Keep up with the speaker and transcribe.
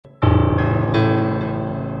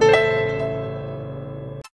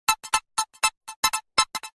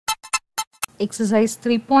Exercise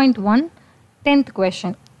 3.1 10th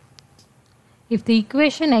question. If the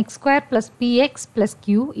equation x square plus px plus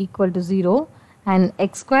q equal to 0 and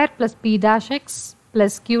x square plus p dash x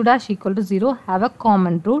plus q dash equal to 0 have a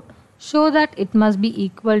common root, show that it must be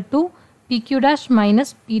equal to pq dash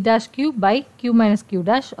minus p dash q by q minus q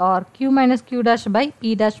dash or q minus q dash by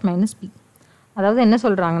p dash minus p. அதாவது என்ன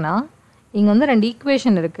சொல்கிறாங்கன்னா, இங்கே வந்து ரெண்டு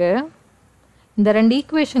equation இருக்குது. இந்த ரெண்டு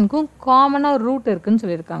ஈக்குவேஷனுக்கும் காமனாக ரூட் இருக்குதுன்னு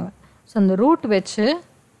சொல்லியிருக்காங்க. ஸோ அந்த ரூட் வச்சு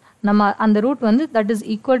நம்ம அந்த ரூட் வந்து that is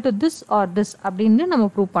equal to this R this அப்படின்னு நம்ம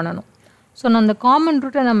ப்ரூவ் பண்ணணும். ஸோ அந்த காமன்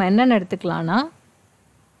ரூட்டை நம்ம என்னென்னு எடுத்துக்கலாம்னா,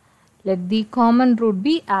 let the common root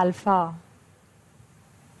be alpha.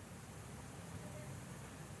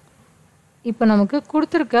 இப்போ நமக்கு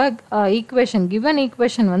கொடுத்துருக்க ஈக்குவேஷன் given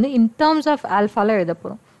ஈக்குவேஷன் வந்து in terms of alphaல எழுத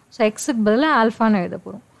போகிறோம். ஸோ எக்ஸுக்கு பதிலாக ஆல்ஃபான்னு எழுத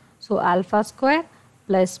போகிறோம். So alpha square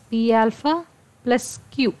plus B alpha plus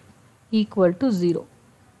Q equal to 0.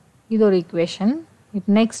 இது ஒரு ஈக்குவேஷன்.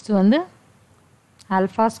 இப்போ நெக்ஸ்ட் வந்து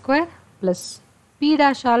alpha square plus B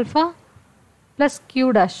dash alpha plus Q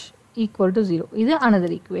dash equal to 0. இது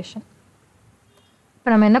அனதர் ஈக்குவேஷன். இப்போ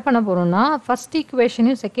நம்ம என்ன பண்ண போகிறோம்னா, ஃபஸ்ட்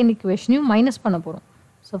ஈக்குவேஷனையும் செகண்ட் ஈக்குவேஷனையும் மைனஸ் பண்ண போகிறோம்.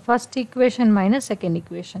 So first equation minus second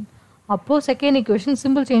equation. அப்போது செகண்ட் ஈக்குவேஷன்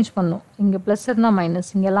சிம்பிள் சேஞ்ச் பண்ணணும். இங்கே ப்ளஸ் இருந்தால் மைனஸ்,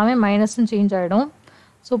 இங்கே எல்லாமே மைனஸ்ன்னு சேஞ்ச் ஆகிடும்.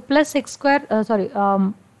 So plus X square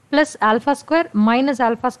plus alpha square minus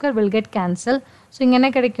alpha square will get cancel. So இங்கே என்ன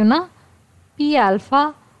கிடைக்கும்னா B alpha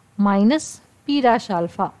minus B dash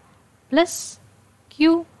alpha plus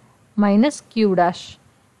Q minus Q dash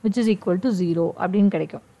which is equal to 0 அப்படின்னு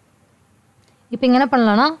கிடைக்கும். இப்போ இங்கே என்ன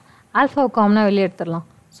பண்ணலான்னா, ஆல்ஃபாவை காமனாக வெளியே எடுத்துடலாம்.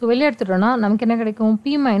 ஸோ வெளியே எடுத்துட்டோன்னா நமக்கு என்ன கிடைக்கும்,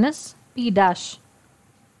 B minus B dash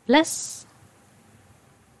plus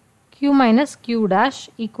q minus q dash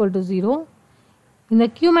equal to 0. இந்த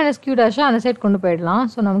q minus q dash அந்த சைட் கொண்டு போயிடலாம்.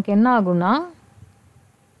 ஸோ நமக்கு என்ன ஆகும்னா,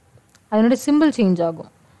 அதனுடைய சிம்பிள் சேஞ்ச் ஆகும்.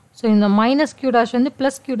 ஸோ இந்த மைனஸ் q dash வந்து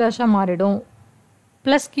ப்ளஸ் q dash மாறிடும்,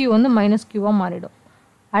 ப்ளஸ் q வந்து மைனஸ் q மாறிடும்.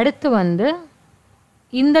 அடுத்து வந்து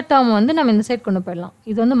இந்த டேர்ம் வந்து நம்ம இந்த சைட் கொண்டு போயிடலாம்.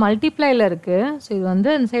 இது வந்து மல்டிப்ளையில் இருக்குது. ஸோ இது வந்து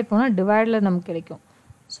இந்த சைட் போனால் டிவைடில் நமக்கு கிடைக்கும்.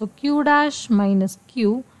 So q dash minus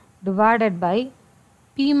q divided by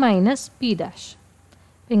p minus p dash.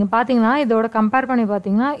 இப்போ இங்கே பார்த்தீங்கன்னா இதோட கம்பேர் பண்ணி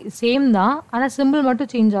பார்த்தீங்கன்னா சேம் தான், ஆனால் சிம்பிள் மட்டும்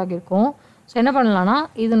சேஞ்ச் ஆகியிருக்கும். ஸோ என்ன பண்ணலான்னா,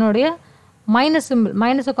 இதனுடைய மைனஸ் சிம்பிள்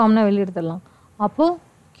மைனஸை காமனாக வெளியே எடுத்துடலாம். அப்போது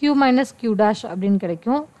q மைனஸ் q dash அப்படின்னு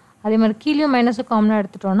கிடைக்கும். அதே மாதிரி கீழேயும் மைனஸை காமனாக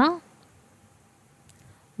எடுத்துட்டோன்னா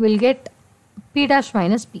will get p dash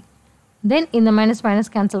minus p. தென் இந்த மைனஸ்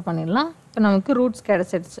மைனஸ் கேன்சல் பண்ணிடலாம். இப்போ நமக்கு ரூட்ஸ்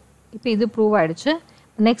கிடச்சிடுச்சு. இப்போ இது ப்ரூவ் ஆகிடுச்சு.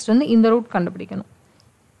 நெக்ஸ்ட் வந்து இந்த ரூட் கண்டுபிடிக்கணும்.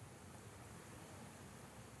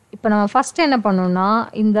 இப்போ நம்ம ஃபஸ்ட்டு என்ன பண்ணணும்னா,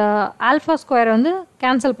 இந்த ஆல்ஃபா ஸ்கொயரை வந்து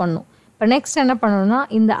கேன்சல் பண்ணணும். இப்போ நெக்ஸ்ட் என்ன பண்ணணும்னா,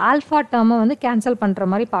 இந்த ஆல்ஃபா டேர்மை வந்து கேன்சல் பண்ணுற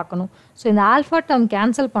மாதிரி பார்க்கணும். ஸோ இந்த ஆல்ஃபா டேர்ம்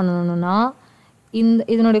கேன்சல் பண்ணணும்னா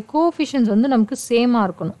இதனுடைய கோஎஃபிஷியன்ட்ஸ் வந்து நமக்கு சேமாக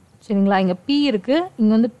இருக்கணும். சரிங்களா? இங்கே பி இருக்குது,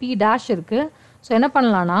 இங்கே வந்து பி டேஷ் இருக்குது. ஸோ என்ன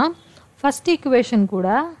பண்ணலான்னா, ஃபஸ்ட் ஈக்குவேஷன்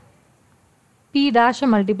கூட பி டேஷை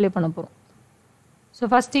மல்டிப்ளை பண்ண போகிறோம். ஸோ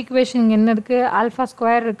ஃபஸ்ட் ஈக்குவேஷன் இங்கே என்ன இருக்குது, ஆல்ஃபா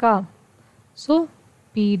ஸ்கொயர் இருக்கா. So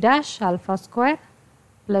B dash alpha square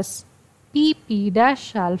plus p dash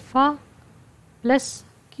alpha plus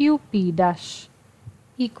qp dash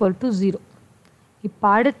equal to 0. இப்போ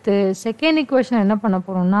அடுத்து செகண்ட் ஈக்குவேஷன் என்ன பண்ண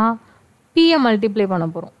போகிறோம்னா, பியை மல்டிப்ளை பண்ண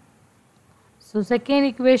போகிறோம். So second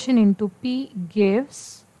equation into p gives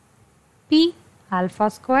p alpha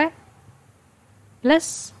square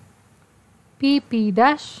plus p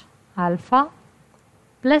dash alpha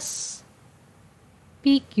plus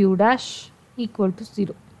pq dash equal to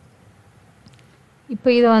 0. இப்போ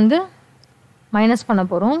இதை வந்து மைனஸ் பண்ண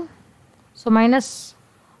போகிறோம். ஸோ மைனஸ்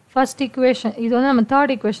ஃபர்ஸ்ட் ஈக்குவேஷன், இது வந்து நம்ம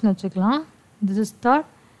தேர்ட் ஈக்குவேஷன் வச்சுக்கலாம். This is third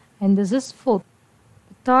and this is fourth.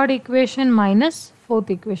 Third equation minus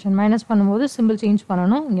fourth equation minus பண்ணும்போது சிம்பிள் சேஞ்ச்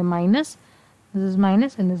பண்ணணும். இங்கே minus, this is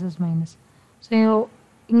minus and this is minus. So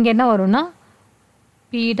இங்கே என்ன வரும்னா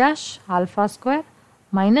B dash alpha square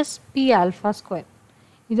minus B alpha square.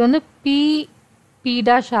 இது வந்து B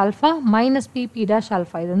dash alpha minus B dash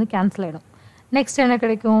alpha, இது வந்து கேன்சல் ஆகிடும். நெக்ஸ்ட் என்ன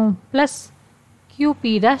கிடைக்கும், plus qp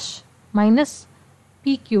dash minus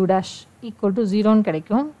pq dash equal to 0ன்னு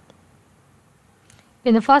கிடைக்கும்.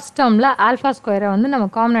 இந்த ஃபர்ஸ்ட் டேர்மில் ஆல்ஃபா ஸ்கொயரை வந்து நம்ம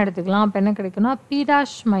காமனாக எடுத்துக்கலாம். அப்போ என்ன கிடைக்கும்னா p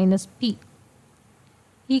dash minus p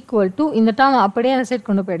equal to இந்த டேர்ம் அப்படியே அந்த சைட்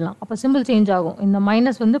கொண்டு போயிடலாம். அப்போ சிம்பிள் சேஞ்ச் ஆகும். இந்த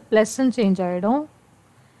மைனஸ் வந்து ப்ளஸ்ன்னு சேஞ்ச் ஆகிடும்,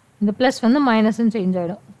 இந்த ப்ளஸ் வந்து மைனஸ்ன்னு சேஞ்ச்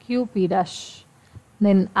ஆகிடும். qp dash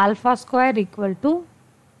then alpha square equal to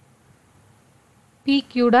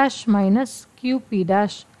pq dash minus qp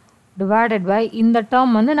dash divided by இந்த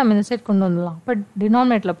டேர்ம் வந்து நம்ம இந்த சைட் கொண்டு வந்துடலாம். இப்போ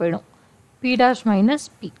டினாமினேட்டில் போயிடும் p dash மைனஸ்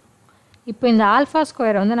p. இப்போ இந்த ஆல்ஃபா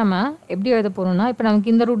ஸ்கொயரை வந்து நம்ம எப்படி எழுத போகிறோம்னா, இப்போ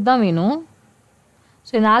நமக்கு இந்த ரூட் தான் வேணும்.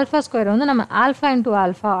 ஸோ இந்த ஆல்ஃபா ஸ்கொயர் வந்து நம்ம ஆல்ஃபா இன்டூ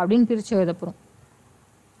ஆல்ஃபா அப்படின்னு பிரித்து எழுத போகிறோம்.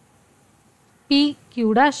 B Q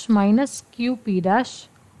dash minus Q B dash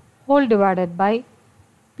whole divided by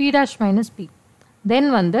B dash minus B. தென்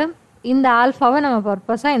வந்து இந்த ஆல்ஃபாவை நம்ம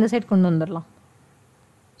பர்பஸாக இந்த சைட் கொண்டு வந்துடலாம்.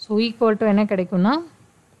 ஸோ ஈக்குவல் டு என்ன கிடைக்கும்னா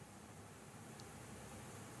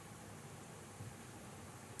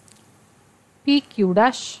B Q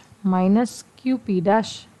dash minus Q B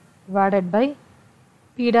dash divided by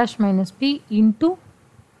p dash minus p into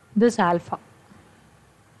this alpha.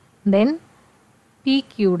 Then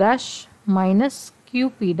pq dash minus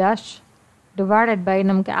qp dash divided by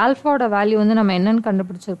நமக்கு alpha value வந்து நம்ம என்னன்னு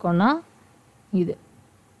கண்டுபிடிச்சிருக்கோம்னா இது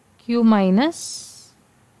q minus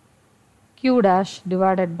q dash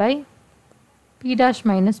divided by p dash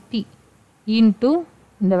minus p into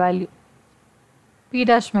இந்த value p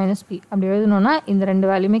dash minus p அப்படி எழுதணும்னா இந்த ரெண்டு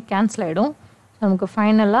வேல்யூமே கேன்சல் ஆகிடும். நமக்கு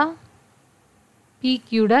ஃபைனலாக pq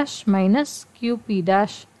dash minus qp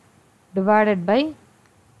dash divided by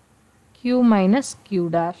q minus q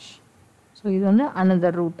dash. So இது வந்து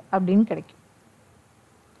another root அப்படின்னு கிடைக்கும்.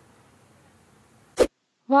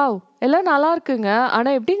 வாவ், எல்லாம் நல்லா இருக்குங்க.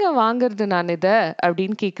 ஆனால் எப்படிங்க வாங்குறது நான் இதை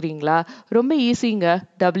அப்படின்னு கேட்குறீங்களா? ரொம்ப ஈஸிங்க.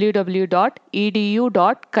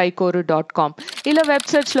 www.edu.kaikoru.com இல்லை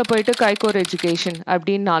வெப்சைட்ஸில் போயிட்டு கைகோர் எஜுகேஷன்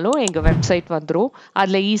அப்படின்னாலும் எங்கள் வெப்சைட் வந்துடும்.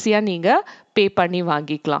 அதில் ஈஸியாக நீங்கள் பே பண்ணி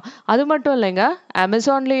வாங்கிக்கலாம். அது மட்டும் இல்லைங்க,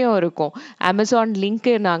 அமேசான்லேயும் இருக்கும். அமேசான்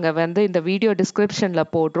லிங்க்கு நாங்கள் வந்து இந்த வீடியோ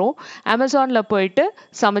டிஸ்கிரிப்ஷனில் போடுறோம். அமேசானில் போயிட்டு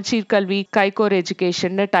சமச்சீர் கல்வி கைகோர்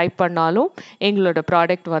எஜுகேஷன்னு டைப் பண்ணாலும் எங்களோட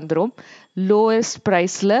ப்ராடக்ட் வந்துடும். லோயஸ்ட்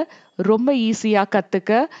ப்ரைஸில் ரொம்ப ஈஸியாக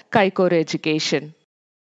கற்றுக்க கைகோர் எஜுகேஷன்.